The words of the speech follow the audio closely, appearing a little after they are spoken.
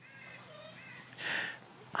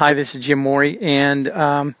Hi, this is Jim Morey, and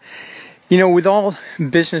with all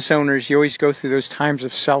business owners, you always go through those times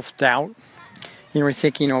of self-doubt. We're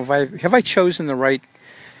thinking, have I chosen the right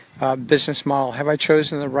business model? Have I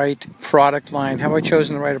chosen the right product line? Have I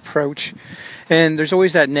chosen the right approach? And there's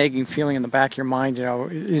always that nagging feeling in the back of your mind,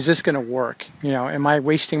 is this going to work? Am I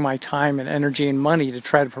wasting my time and energy and money to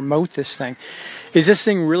try to promote this thing? Is this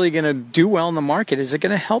thing really going to do well in the market? Is it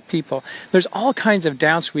going to help people? There's all kinds of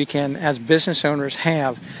doubts we can, as business owners,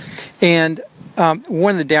 have. And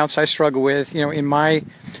one of the doubts I struggle with, in my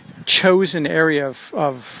chosen area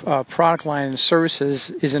of product line and services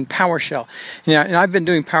is in PowerShell. And I've been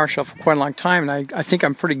doing PowerShell for quite a long time, and I think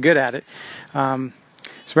I'm pretty good at it.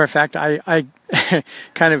 As a matter of fact, I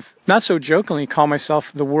kind of, not so jokingly, call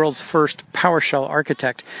myself the world's first PowerShell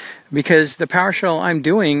architect, because the PowerShell I'm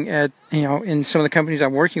doing in some of the companies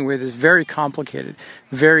I'm working with is very complicated,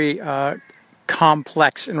 very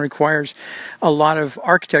complex, and requires a lot of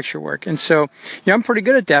architecture work. And so, I'm pretty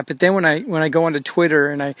good at that. But then when I go onto Twitter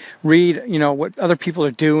and I read, what other people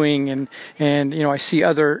are doing, and I see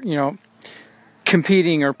other,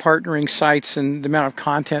 competing or partnering sites and the amount of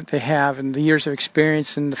content they have and the years of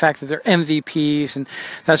experience and the fact that they're MVPs and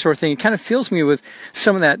that sort of thing, it kind of fills me with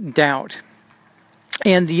some of that doubt.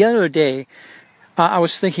 And the other day, I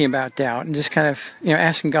was thinking about doubt and just kind of,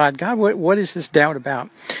 asking God, what is this doubt about?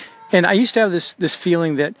 And I used to have this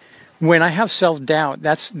feeling that when I have self-doubt,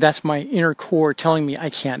 that's my inner core telling me I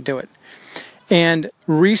can't do it. And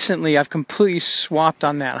recently, I've completely swapped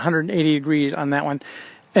on that, 180 degrees on that one.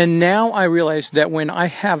 And now I realize that when I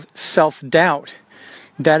have self-doubt,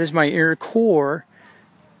 that is my inner core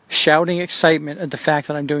shouting excitement at the fact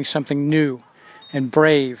that I'm doing something new and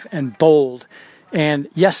brave and bold. And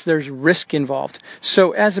yes, there's risk involved.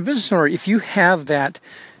 So as a business owner, if you have that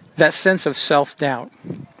sense of self-doubt,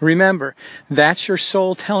 remember, that's your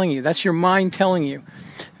soul telling you, that's your mind telling you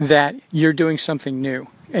that you're doing something new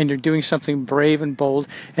and you're doing something brave and bold.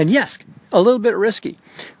 And yes, a little bit risky,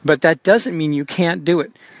 but that doesn't mean you can't do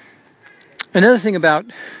it. Another thing about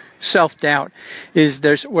self-doubt is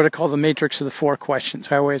there's what I call the matrix of the four questions.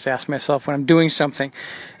 I always ask myself when I'm doing something,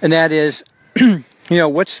 and that is,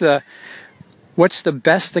 what's the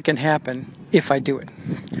best that can happen if I do it?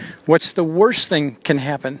 What's the worst thing can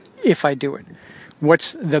happen if I do it?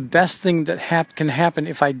 What's the best thing that can happen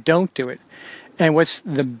if I don't do it? And what's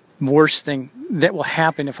the worst thing that will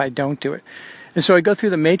happen if I don't do it? And so I go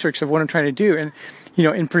through the matrix of what I'm trying to do. And,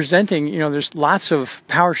 in presenting, there's lots of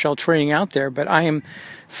PowerShell training out there, but I am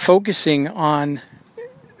focusing on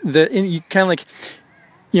you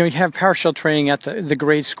have PowerShell training at the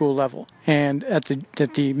grade school level and at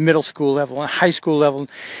the middle school level and high school level,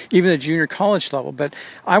 even the junior college level. But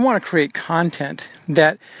I want to create content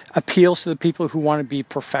that appeals to the people who want to be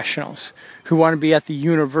professionals, who want to be at the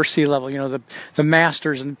university level, the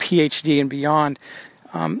masters and the PhD and beyond.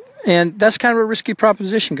 And that's kind of a risky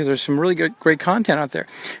proposition because there's some really great content out there.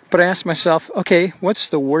 But I asked myself, okay, what's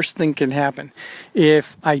the worst thing can happen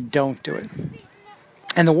if I don't do it?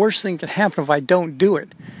 And the worst thing that can happen if I don't do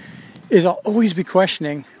it is I'll always be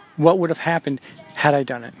questioning what would have happened had I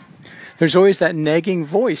done it. There's always that nagging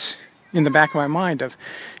voice in the back of my mind of,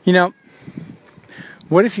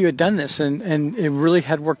 what if you had done this and it really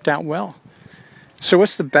had worked out well? So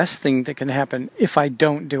what's the best thing that can happen if I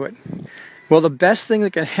don't do it? Well, the best thing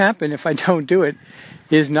that can happen if I don't do it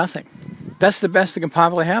is nothing. That's the best that can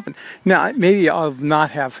possibly happen. Now, maybe I'll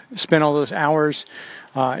not have spent all those hours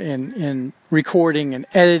in recording and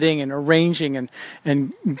editing and arranging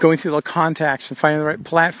and going through the contacts and finding the right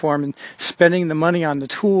platform and spending the money on the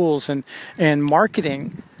tools and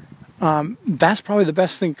marketing. That's probably the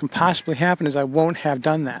best thing that can possibly happen is I won't have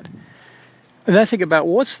done that. And then I think about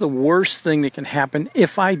what's the worst thing that can happen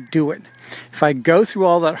if I do it. If I go through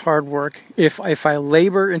all that hard work, if I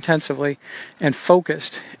labor intensively and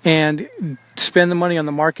focused and spend the money on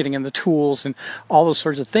the marketing and the tools and all those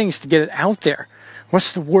sorts of things to get it out there,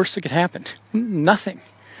 what's the worst that could happen? Nothing.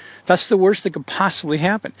 That's the worst that could possibly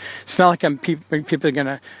happen. It's not like people are going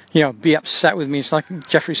to, be upset with me. It's not like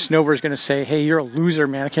Jeffrey Snover is going to say, "Hey, you're a loser,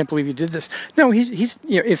 man. I can't believe you did this." No, he's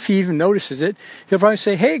if he even notices it, he'll probably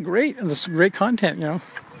say, "Hey, great. This is great content,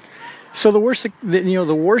 So the worst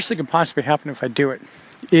that could possibly happen if I do it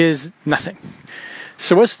is nothing.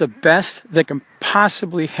 So what's the best that can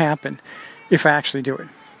possibly happen if I actually do it?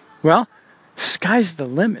 Well, sky's the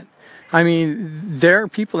limit. I mean, there are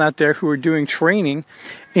people out there who are doing training,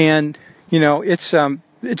 and it's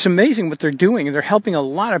amazing what they're doing. They're helping a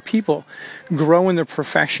lot of people grow in their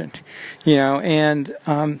profession, and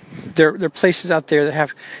there are places out there that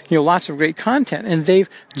have lots of great content, and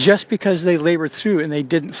just because they labored through and they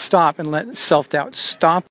didn't stop and let self-doubt stop